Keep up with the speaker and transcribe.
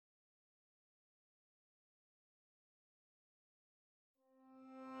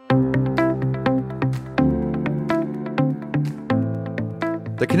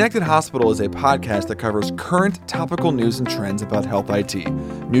The Connected Hospital is a podcast that covers current topical news and trends about health IT,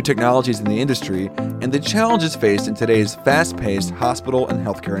 new technologies in the industry, and the challenges faced in today's fast-paced hospital and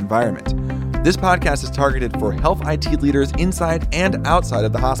healthcare environment. This podcast is targeted for health IT leaders inside and outside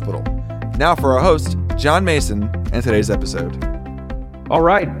of the hospital. Now for our host, John Mason, and today's episode. All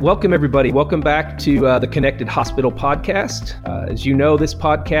right. Welcome, everybody. Welcome back to the Connected Hospital podcast. As you know, this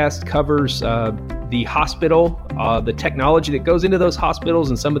podcast covers the hospital, the technology that goes into those hospitals,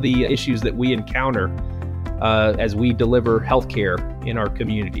 and some of the issues that we encounter as we deliver healthcare in our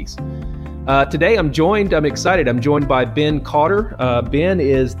communities. Today, I'm joined by Ben Cotter. Ben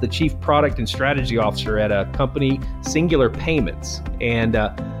is the Chief Product and Strategy Officer at a company, Singular Payments. And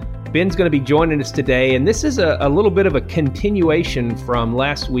Ben's going to be joining us today, and this is a little bit of a continuation from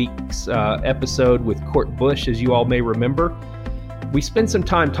last week's episode with Court Bush, as you all may remember. We spent some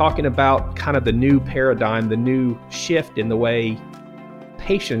time talking about kind of the new paradigm, the new shift in the way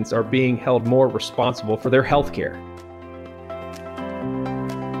patients are being held more responsible for their health care.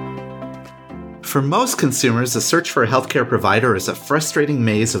 For most consumers, the search for a healthcare provider is a frustrating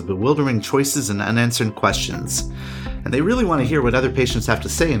maze of bewildering choices and unanswered questions. And they really want to hear what other patients have to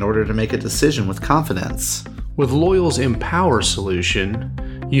say in order to make a decision with confidence. With Loyal's Empower solution,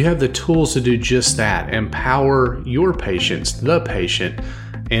 you have the tools to do just that. Empower your patients, the patient,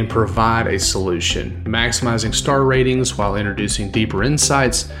 and provide a solution, maximizing star ratings while introducing deeper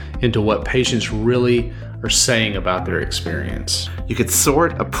insights into what patients really are saying about their experience. You could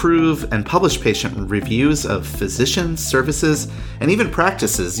sort, approve, and publish patient reviews of physicians, services, and even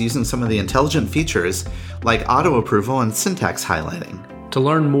practices using some of the intelligent features like auto-approval and syntax highlighting. To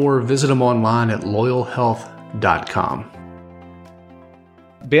learn more, visit them online at loyalhealth.com.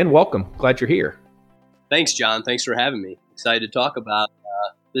 Ben, welcome. Glad you're here. Thanks, John. Thanks for having me. Excited to talk about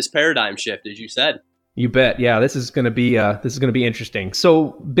this paradigm shift, as you said. You bet. Yeah, this is going to be interesting.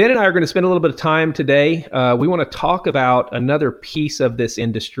 So Ben and I are going to spend a little bit of time today. We want to talk about another piece of this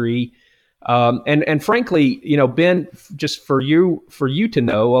industry, and frankly, you know, Ben, just for you to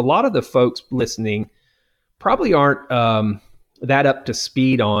know, a lot of the folks listening probably aren't that up to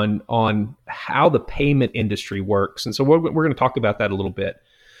speed on how the payment industry works, and so we're going to talk about that a little bit.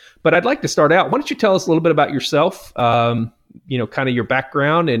 But I'd like to start out. Why don't you tell us a little bit about yourself? You know, kind of your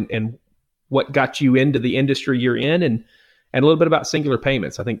background and what got you into the industry you're in, and a little bit about Singular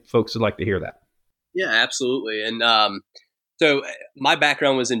Payments. I think folks would like to hear that. Yeah, absolutely. And so my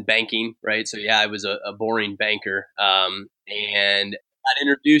background was in banking, right? So yeah, I was a boring banker, and got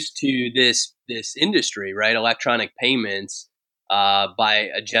introduced to this industry, right? Electronic payments by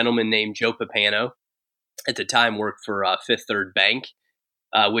a gentleman named Joe Papano. At the time, worked for Fifth Third Bank,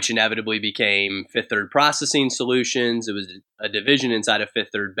 which inevitably became Fifth Third Processing Solutions. It was a division inside of Fifth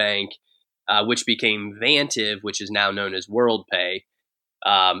Third Bank, which became Vantiv, which is now known as WorldPay.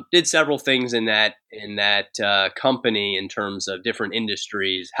 Did several things in that company in terms of different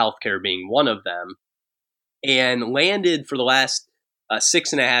industries, healthcare being one of them, and landed for the last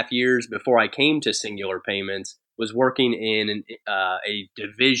 6.5 years before I came to Singular Payments, was working in a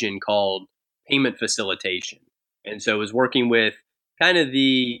division called Payment Facilitation. And so I was working with kind of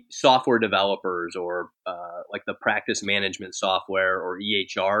the software developers or like the practice management software or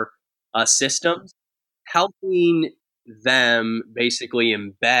EHR systems, helping them basically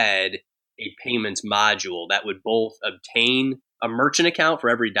embed a payments module that would both obtain a merchant account for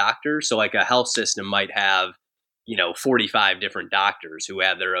every doctor. So like a health system might have, 45 different doctors who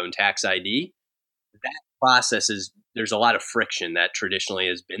have their own tax ID. That process there's a lot of friction that traditionally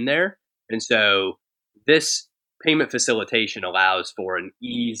has been there. And so this payment facilitation allows for an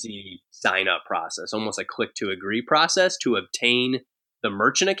easy sign up process, almost a click to agree process to obtain the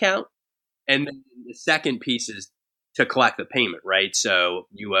merchant account. And then the second piece is to collect the payment, right? So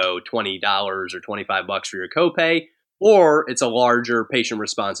you owe $20 or $25 for your copay, or it's a larger patient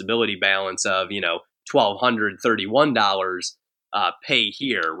responsibility balance of, $1,231 pay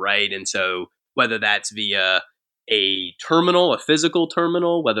here, right? And so whether that's via a terminal, a physical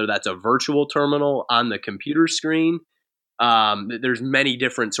terminal, whether that's a virtual terminal on the computer screen, there's many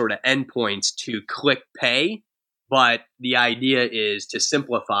different sort of endpoints to click pay. But the idea is to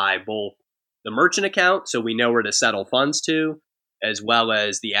simplify both the merchant account, so we know where to settle funds to, as well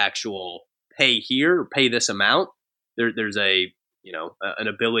as the actual pay here, or pay this amount. There's an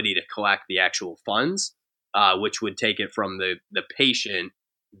ability to collect the actual funds, which would take it from the patient,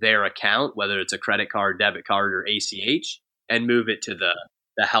 their account, whether it's a credit card, debit card, or ACH, and move it to the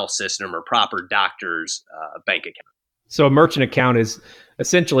health system or proper doctor's bank account. So a merchant account is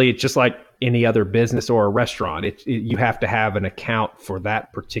essentially, it's just like any other business or a restaurant. You have to have an account for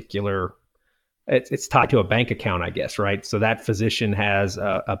that particular It's tied to a bank account, I guess, right? So that physician has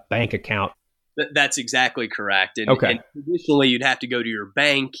a bank account. That's exactly correct. Okay. And traditionally, you'd have to go to your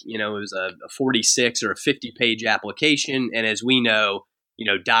bank. It was a 46 or a 50-page application. And as we know,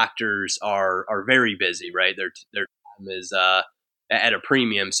 doctors are very busy, right? Their time is at a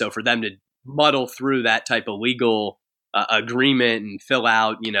premium. So for them to muddle through that type of legal agreement and fill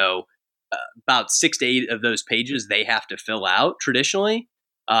out, about 6 to 8 of those pages they have to fill out traditionally.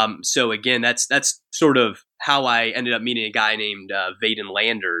 So again, that's sort of how I ended up meeting a guy named Vaden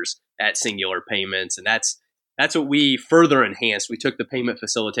Landers at Singular Payments, and that's what we further enhanced. We took the payment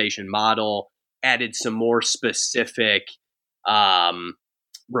facilitation model, added some more specific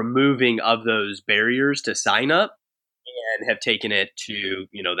removing of those barriers to sign up, and have taken it to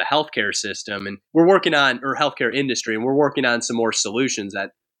the healthcare system, and we're working on or healthcare industry, and we're working on some more solutions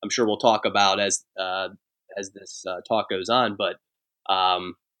that I'm sure we'll talk about as this talk goes on. But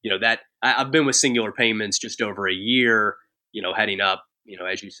that I've been with Singular Payments just over a year, heading up,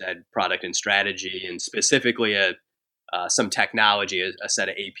 as you said, product and strategy, and specifically some technology, a set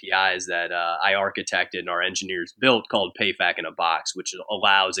of APIs that I architected and our engineers built called PayFac in a Box, which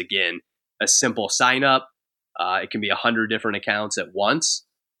allows, again, a simple sign up. It can be 100 different accounts at once.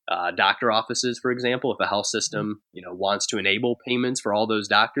 Doctor offices, for example, if a health system, wants to enable payments for all those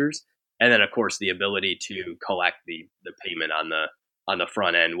doctors, and then of course the ability to collect the payment on the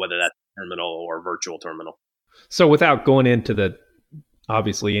front end, whether that's terminal or virtual terminal. So without going into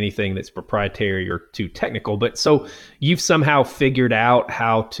obviously anything that's proprietary or too technical, but so you've somehow figured out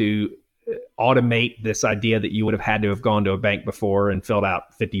how to automate this idea that you would have had to have gone to a bank before and filled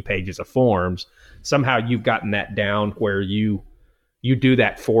out 50 pages of forms. Somehow you've gotten that down where you do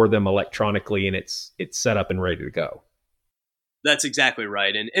that for them electronically, and it's set up and ready to go. That's exactly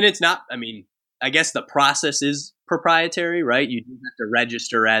right. And it's not, I guess the process is proprietary, right? You do have to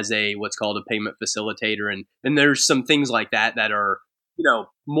register as what's called a payment facilitator. And there's some things like that are,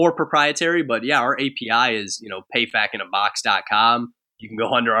 more proprietary. But yeah, our API is, payfacinabox.com. You can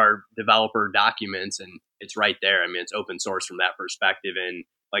go under our developer documents and it's right there. It's open source from that perspective in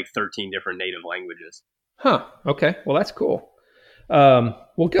like 13 different native languages. Huh. Okay. Well, that's cool.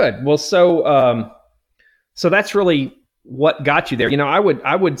 Well, good. Well, so that's really what got you there.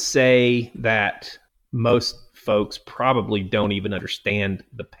 I would say that most folks probably don't even understand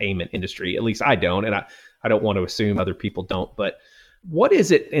the payment industry. At least I don't, and I don't want to assume other people don't. But what is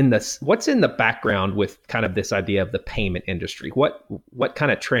it what's in the background with kind of this idea of the payment industry? What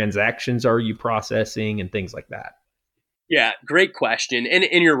kind of transactions are you processing and things like that? Yeah, great question. And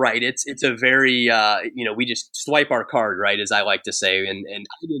you're right. It's a very, we just swipe our card, right, as I like to say. And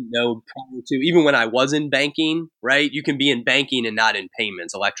I didn't know prior to, even when I was in banking, right, you can be in banking and not in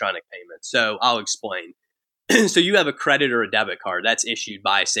payments, electronic payments. So I'll explain. So you have a credit or a debit card that's issued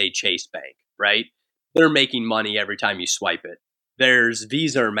by, say, Chase Bank, right? They're making money every time you swipe it. There's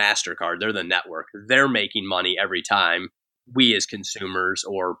Visa or MasterCard. They're the network. They're making money every time we as consumers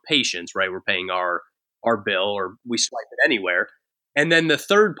or patients, right, we're paying our bill or we swipe it anywhere. And then the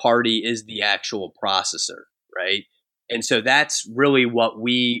third party is the actual processor, right? And so that's really what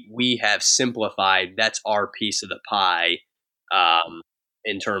we have simplified. That's our piece of the pie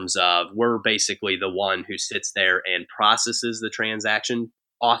in terms of we're basically the one who sits there and processes the transaction,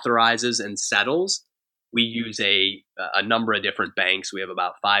 authorizes and settles. We use a number of different banks. We have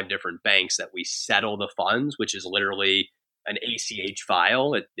about 5 different banks that we settle the funds, which is literally an ACH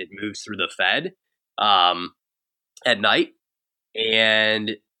file. It moves through the Fed at night.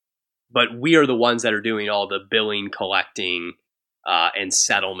 But we are the ones that are doing all the billing, collecting, and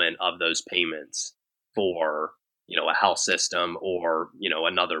settlement of those payments for, a health system or,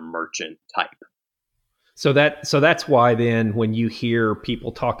 another merchant type. So that's why then when you hear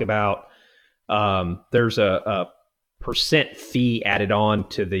people talk about there's a percent fee added on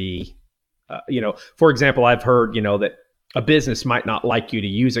to the, for example, I've heard, that a business might not like you to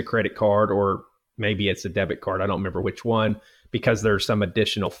use a credit card, or maybe it's a debit card. I don't remember which one, because there's some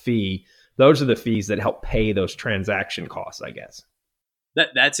additional fee. Those are the fees that help pay those transaction costs, I guess.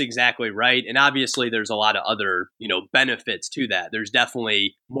 That's exactly right. And obviously there's a lot of other, benefits to that. There's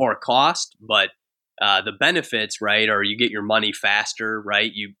definitely more cost, but the benefits, right, are you get your money faster, right?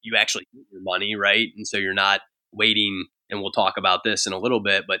 You actually get your money, right? And so you're not waiting, and we'll talk about this in a little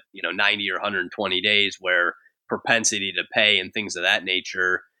bit, but 90 or 120 days where propensity to pay and things of that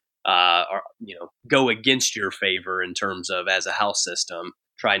nature are, go against your favor in terms of, as a health system,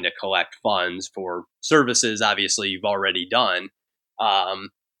 trying to collect funds for services obviously you've already done.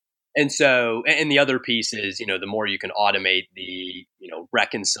 And the other piece is, the more you can automate the,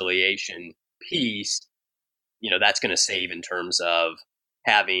 reconciliation piece, that's going to save in terms of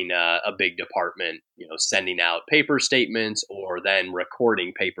having a big department, sending out paper statements or then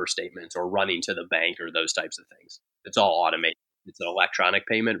recording paper statements or running to the bank or those types of things. It's all automated. It's an electronic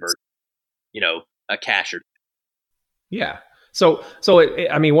payment versus, a cash or. Yeah. So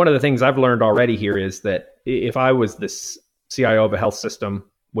I mean, one of the things I've learned already here is that if I was the CIO of a health system,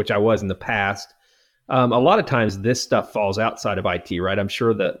 which I was in the past, a lot of times this stuff falls outside of IT, right? I'm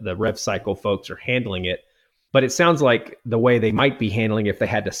sure the rev cycle folks are handling it, but it sounds like the way they might be handling if they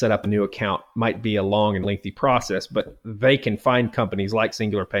had to set up a new account might be a long and lengthy process, but they can find companies like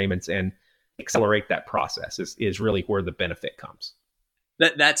Singular Payments and accelerate that process is really where the benefit comes.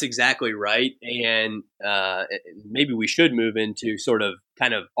 That's exactly right. And maybe we should move into sort of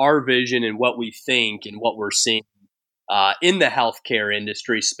kind of our vision and what we think and what we're seeing in the healthcare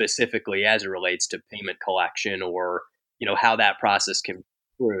industry specifically as it relates to payment collection or, how that process can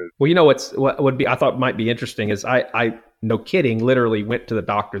improve. Well, what would be, I thought might be interesting is I no kidding, literally went to the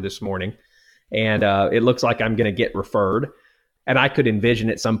doctor this morning and it looks like I'm going to get referred. And I could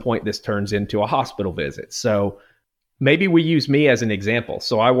envision at some point this turns into a hospital visit. So maybe we use me as an example.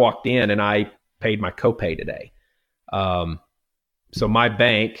 So I walked in and I paid my copay today. So my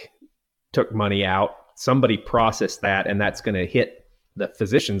bank took money out. Somebody processed that, and that's going to hit the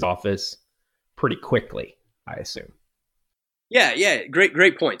physician's office pretty quickly, I assume. Yeah.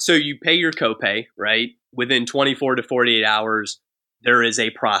 Great point. So you pay your copay, right? Within 24 to 48 hours, there is a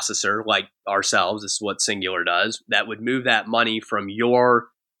processor like ourselves. This is what Singular does. That would move that money from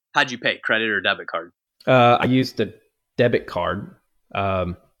how'd you pay, credit or debit card? I used a debit card.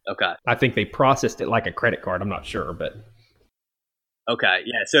 Okay. I think they processed it like a credit card. I'm not sure, but. Okay.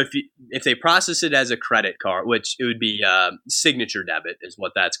 Yeah. So if they process it as a credit card, which it would be signature debit is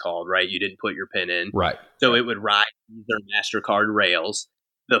what that's called, right? You didn't put your PIN in. Right. So it would ride their MasterCard rails.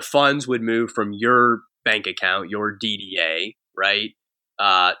 The funds would move from your bank account, your DDA, right,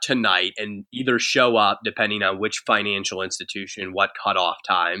 tonight and either show up, depending on which financial institution, what cutoff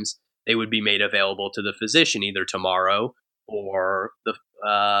times, they would be made available to the physician either tomorrow or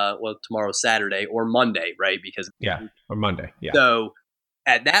tomorrow's Saturday or Monday, right? Or Monday. Yeah. So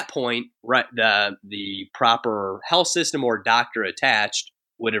at that point, right, the proper health system or doctor attached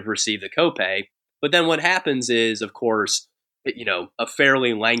would have received the copay. But then what happens is, of course, a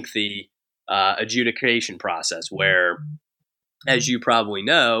fairly lengthy adjudication process where, as you probably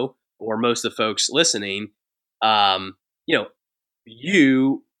know, or most of the folks listening, where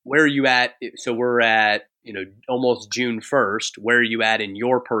are you at? So we're at, almost June 1st. Where are you at in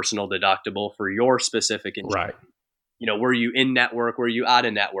your personal deductible for your specific insurance? Right. Were you in network? Were you out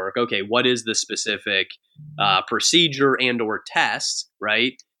of network? Okay, what is the specific procedure and or tests,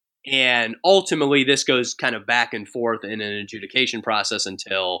 right? And ultimately, this goes kind of back and forth in an adjudication process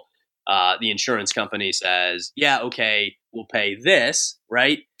until the insurance company says, yeah, okay, we'll pay this,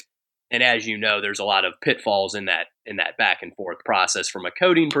 right? And as you know, there's a lot of pitfalls in that back and forth process from a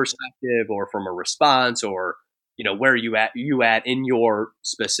coding perspective or from a response or, where you at in your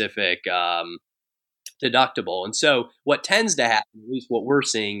specific deductible. And so what tends to happen, at least what we're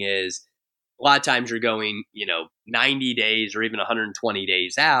seeing, is a lot of times you're going, 90 days or even 120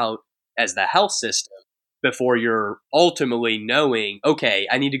 days out as the health system before you're ultimately knowing, okay,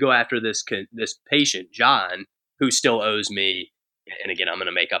 I need to go after this patient, John, who still owes me, and again, I'm going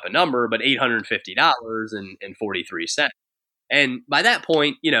to make up a number, but $850.43. And by that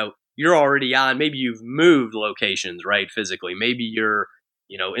point, you're already on, maybe you've moved locations, right? Physically, maybe you're,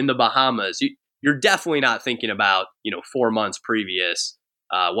 in the Bahamas. You're definitely not thinking about, 4 months previous,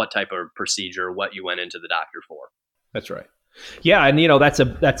 what type of procedure, what you went into the doctor for. That's right. Yeah. And, that's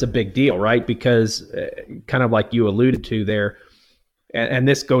a big deal, right? Because kind of like you alluded to there, and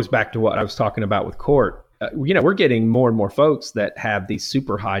this goes back to what I was talking about with Court. We're getting more and more folks that have these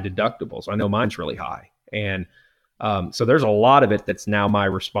super high deductibles. I know mine's really high. And so there's a lot of it that's now my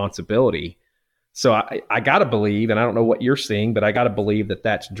responsibility. So I got to believe, and I don't know what you're seeing, but I got to believe that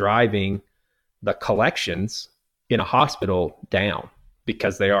that's driving the collections in a hospital down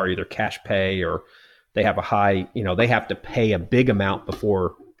because they are either cash pay or they have a high, they have to pay a big amount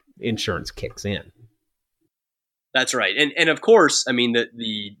before insurance kicks in. That's right. And of course, I mean,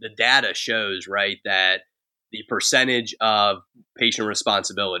 the data shows, right, that the percentage of patient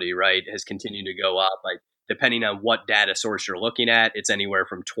responsibility, right, has continued to go up. Like, depending on what data source you're looking at, it's anywhere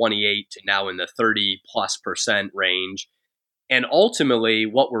from 28 to now in the 30+% range. And ultimately,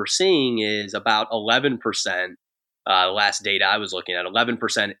 what we're seeing is about 11%. Last data I was looking at,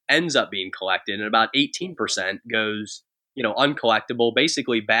 11% ends up being collected, and about 18% goes, uncollectible,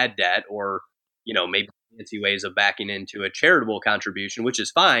 basically bad debt, or maybe fancy ways of backing into a charitable contribution, which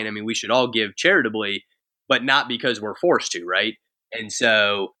is fine. I mean, we should all give charitably, but not because we're forced to, right? And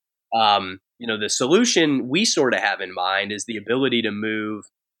so, the solution we sort of have in mind is the ability to move,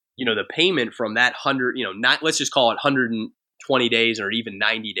 the payment from that 100, not, let's just call it 120 days or even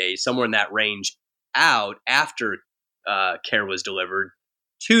 90 days, somewhere in that range out after care was delivered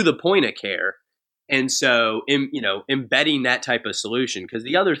to the point of care. And so, embedding that type of solution, because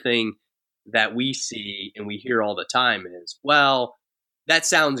the other thing that we see and we hear all the time is, well, that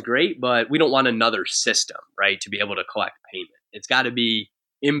sounds great, but we don't want another system, right, to be able to collect payment. It's got to be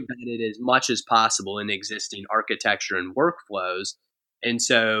embedded as much as possible in existing architecture and workflows. And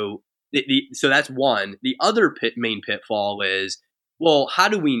so, so that's one. The other main pitfall is, well, how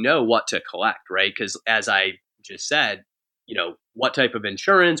do we know what to collect, right? Because as I just said, what type of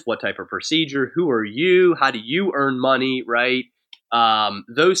insurance, what type of procedure, who are you, how do you earn money, right?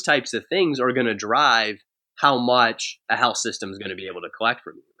 Those types of things are going to drive how much a health system is going to be able to collect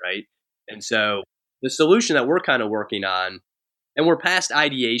from you, right? And so the solution that we're kind of working on, and we're past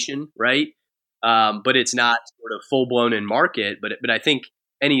ideation, right? But it's not sort of full blown in market. But I think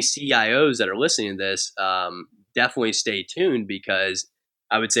any CIOs that are listening to this definitely stay tuned, because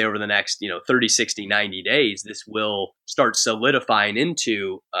I would say over the next 30, 60, 90 days, this will start solidifying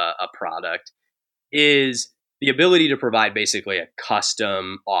into a product, is the ability to provide basically a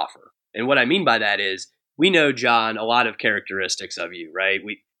custom offer. And what I mean by that is, we know, John, a lot of characteristics of you, right?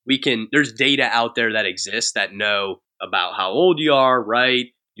 We can, there's data out there that exists that know about how old you are, right?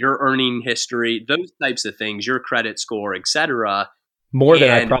 Your earning history, those types of things, your credit score, et cetera. More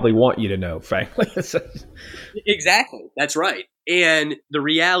than I probably want you to know, frankly. Exactly. That's right. And the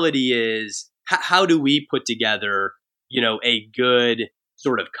reality is, how do we put together, a good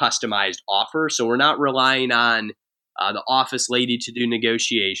sort of customized offer? So we're not relying on the office lady to do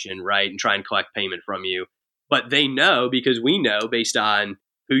negotiation, right, and try and collect payment from you. But they know, because we know based on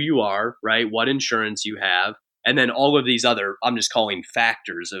who you are, right, what insurance you have, and then all of these other, I'm just calling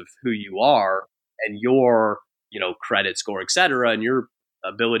factors of who you are and your, credit score, et cetera, and your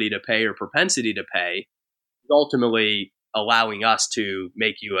ability to pay or propensity to pay, ultimately allowing us to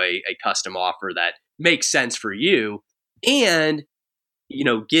make you a custom offer that makes sense for you and,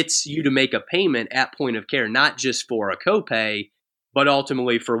 gets you to make a payment at point of care, not just for a copay, but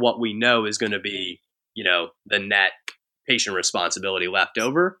ultimately for what we know is going to be, the net patient responsibility left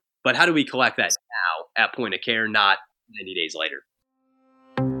over. But how do we collect that now at point of care, not 90 days later?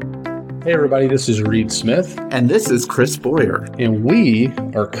 Hey everybody, this is Reed Smith. And this is Chris Boyer. And we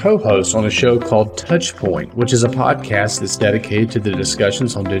are co-hosts on a show called Touchpoint, which is a podcast that's dedicated to the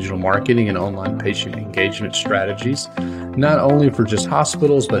discussions on digital marketing and online patient engagement strategies, not only for just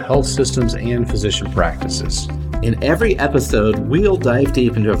hospitals, but health systems and physician practices. In every episode, we'll dive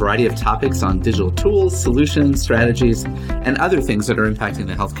deep into a variety of topics on digital tools, solutions, strategies, and other things that are impacting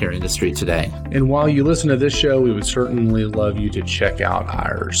the healthcare industry today. And while you listen to this show, we would certainly love you to check out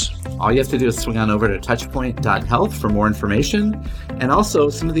ours. All you have to do is swing on over to touchpoint.health for more information, and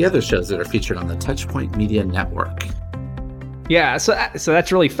also some of the other shows that are featured on the Touchpoint Media Network. Yeah, so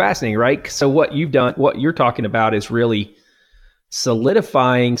that's really fascinating, right? So what you've done, what you're talking about is really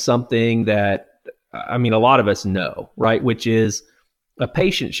solidifying something that, a lot of us know, right? Which is a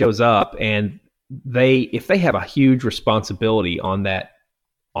patient shows up and if they have a huge responsibility on that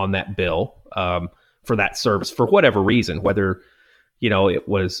bill for that service, for whatever reason, whether, it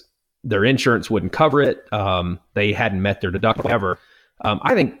was their insurance wouldn't cover it, they hadn't met their deductible, whatever.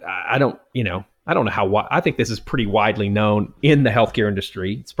 I don't know how, I think this is pretty widely known in the healthcare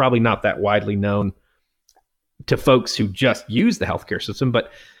industry. It's probably not that widely known to folks who just use the healthcare system, but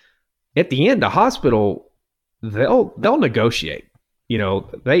at the end, a hospital, they'll negotiate.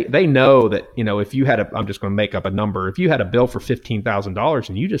 They know that, if you had I'm just going to make up a number. If you had a bill for $15,000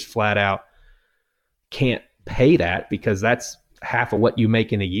 and you just flat out can't pay that because that's half of what you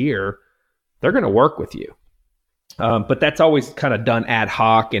make in a year, they're going to work with you. But that's always kind of done ad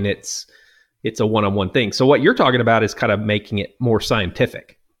hoc, and it's a one-on-one thing. So what you're talking about is kind of making it more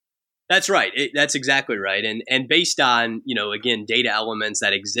scientific. That's right. That's exactly right. And based on, again, data elements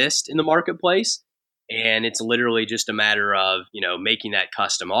that exist in the marketplace, and it's literally just a matter of, making that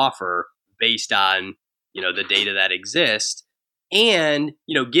custom offer based on, the data that exists, and,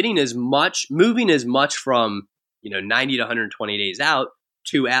 moving as much from, 90 to 120 days out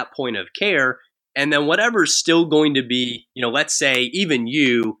to at point of care. And then whatever's still going to be, let's say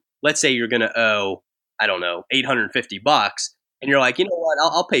you're going to owe, I don't know, $850. And you're like, you know what,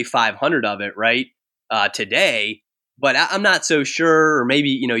 I'll pay 500 of it, right, today, but I'm not so sure, or maybe,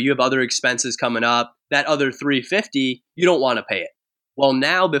 you have other expenses coming up, that other 350, you don't want to pay it. Well,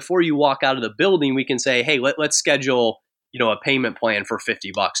 now before you walk out of the building, we can say, hey, let's schedule, a payment plan for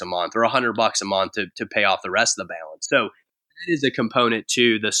 $50 a month or $100 a month to pay off the rest of the balance. So that is a component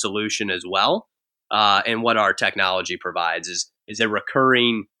to the solution as well. And what our technology provides is a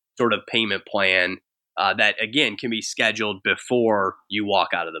recurring sort of payment plan that, again, can be scheduled before you walk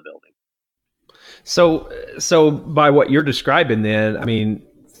out of the building. So by what you're describing then, I mean,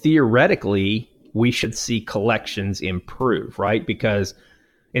 theoretically, we should see collections improve, right? Because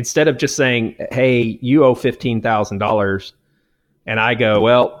instead of just saying, hey, you owe $15,000, and I go,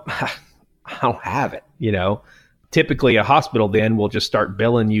 well, I don't have it, typically a hospital then will just start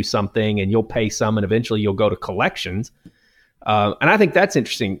billing you something and you'll pay some and eventually you'll go to collections. And I think that's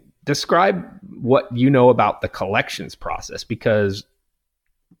interesting. Describe what you know about the collections process, because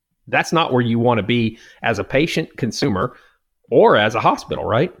that's not where you want to be as a patient, consumer, or as a hospital,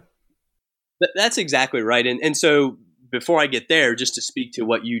 right? That's exactly right. And so before I get there, just to speak to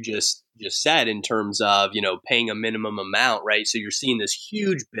what you just said in terms of, paying a minimum amount, right? So you're seeing this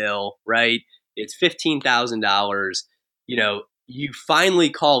huge bill, right? It's $15,000. You finally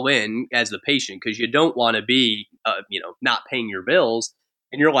call in as the patient because you don't want to be, not paying your bills.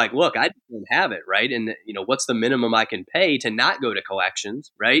 And you're like, look, I don't have it, right? And, what's the minimum I can pay to not go to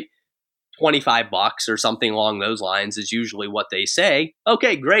collections, right? $25 or something along those lines is usually what they say.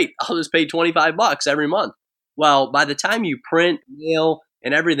 Okay, great. I'll just pay $25 every month. Well, by the time you print, mail,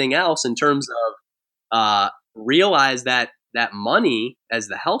 and everything else in terms of realize that money as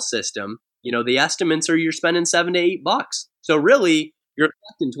the health system, the estimates are you're spending $7 to $8. So really, you're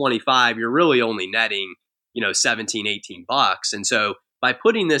collecting 25, you're really only netting, 17, $18. And so by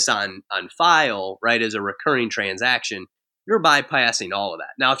putting this on file, right, as a recurring transaction, you're bypassing all of that.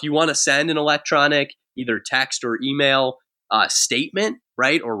 Now, if you want to send an electronic, either text or email statement,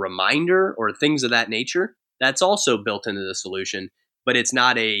 right, or reminder or things of that nature, that's also built into the solution, but it's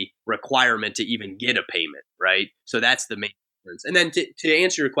not a requirement to even get a payment, right? So that's the main difference. And then to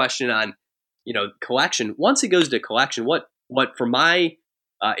answer your question on, collection, once it goes to collection, what from my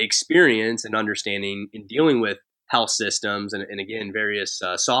experience and understanding in dealing with health systems and again, various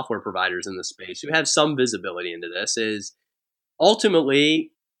software providers in the space who have some visibility into this is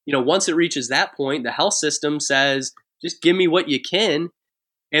ultimately, once it reaches that point, the health system says, just give me what you can.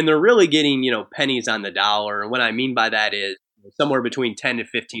 And they're really getting, pennies on the dollar. And what I mean by that is somewhere between 10 to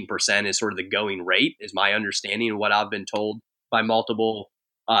 15% is sort of the going rate, is my understanding and what I've been told by multiple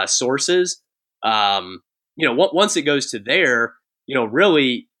sources. Once it goes to there,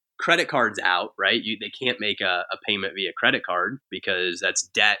 really credit cards out, right? They can't make a payment via credit card because that's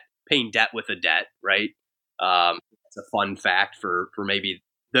debt, paying debt with a debt, right? It's a fun fact for maybe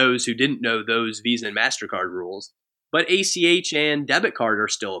those who didn't know those Visa and MasterCard rules. But ACH and debit card are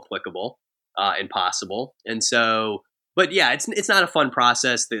still applicable and possible. And so, but yeah, it's not a fun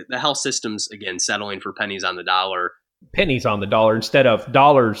process. The health system's, again, settling for pennies on the dollar. Pennies on the dollar instead of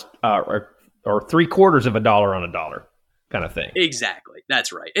dollars or $0.75 of a dollar on a dollar kind of thing. Exactly.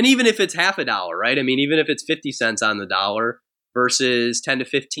 That's right. And even if it's half a dollar, right? I mean, even if it's 50 cents on the dollar versus 10 to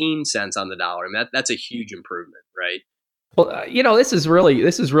 15 cents on the dollar, I mean, that's a huge improvement, right? Well, this is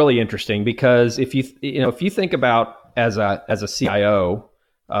really interesting because if you think about as a CIO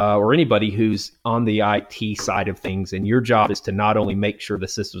or anybody who's on the IT side of things, and your job is to not only make sure the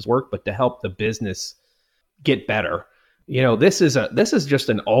systems work, but to help the business get better. This is just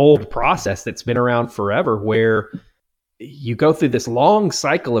an old process that's been around forever, where you go through this long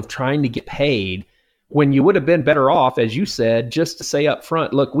cycle of trying to get paid when you would have been better off, as you said, just to say up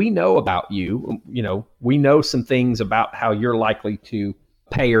front, look, we know about you. We know some things about how you're likely to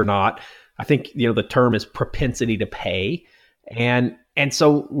pay or not. I think, the term is propensity to pay. And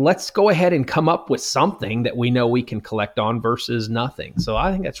so let's go ahead and come up with something that we know we can collect on versus nothing. So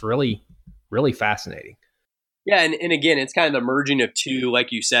I think that's really, really fascinating. Yeah. And again, it's kind of the merging of two,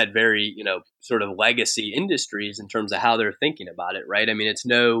 like you said, very, sort of legacy industries in terms of how they're thinking about it, right? I mean,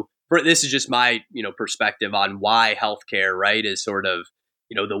 this is just my, perspective on why healthcare, right, is sort of,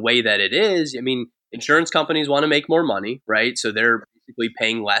 the way that it is. I mean, insurance companies want to make more money, right? So they're basically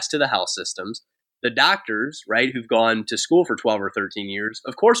paying less to the health systems. The doctors, right, who've gone to school for 12 or 13 years,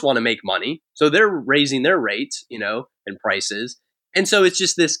 of course, want to make money. So they're raising their rates, and prices. And so it's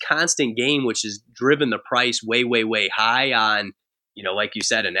just this constant game, which has driven the price way, way, way high on, like you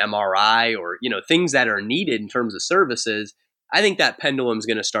said, an MRI or, things that are needed in terms of services. I think that pendulum's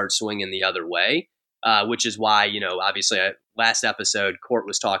going to start swinging the other way, which is why, obviously last episode, Court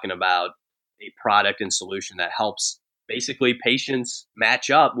was talking about a product and solution that helps basically patients match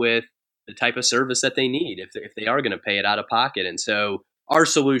up with the type of service that they need if they are going to pay it out of pocket. And so our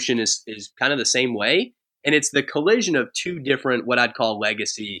solution is kind of the same way. And it's the collision of two different, what I'd call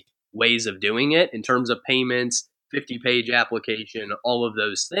legacy ways of doing it in terms of payments, 50-page application, all of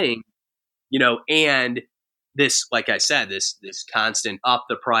those things, and this, like I said, this constant up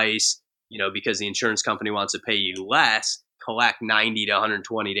the price, because the insurance company wants to pay you less, collect 90 to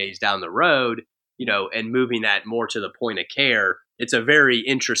 120 days down the road, and moving that more to the point of care. It's a very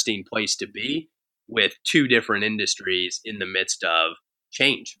interesting place to be with two different industries in the midst of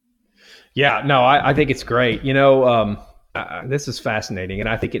change. Yeah, no, I think it's great. This is fascinating. And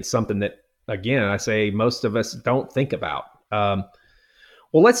I think it's something that, again, I say most of us don't think about.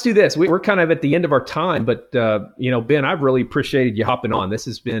 Well, let's do this. We're kind of at the end of our time, but Ben, I've really appreciated you hopping on. This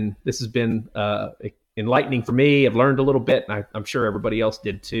has been enlightening for me. I've learned a little bit, and I'm sure everybody else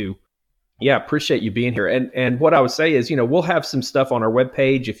did too. Yeah, appreciate you being here. And what I would say is, we'll have some stuff on our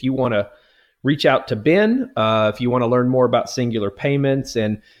webpage if you want to reach out to Ben, if you want to learn more about Singular Payments,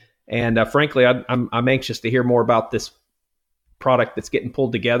 and frankly, I'm anxious to hear more about this product that's getting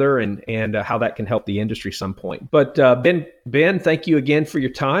pulled together and how that can help the industry some point. But Ben, thank you again for your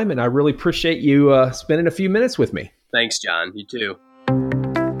time, and I really appreciate you spending a few minutes with me. Thanks, John. You too.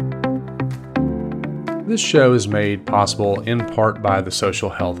 This show is made possible in part by the Social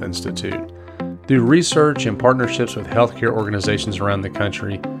Health Institute. Through research and partnerships with healthcare organizations around the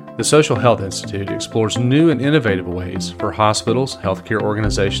country, the Social Health Institute explores new and innovative ways for hospitals, healthcare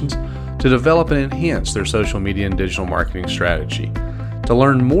organizations to develop and enhance their social media and digital marketing strategy. To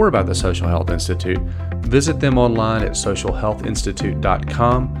learn more about the Social Health Institute, visit them online at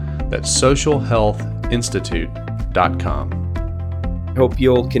socialhealthinstitute.com. That's socialhealthinstitute.com. I hope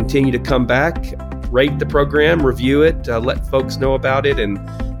you'll continue to come back, rate the program, review it, let folks know about it, and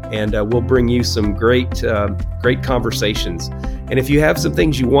we'll bring you some great conversations. And if you have some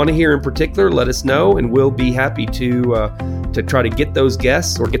things you want to hear in particular, let us know, and we'll be happy to try to get those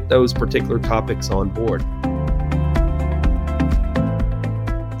guests or get those particular topics on board.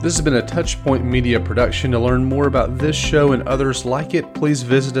 This has been a Touchpoint Media production. To learn more about this show and others like it, please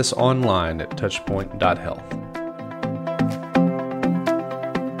visit us online at touchpoint.health.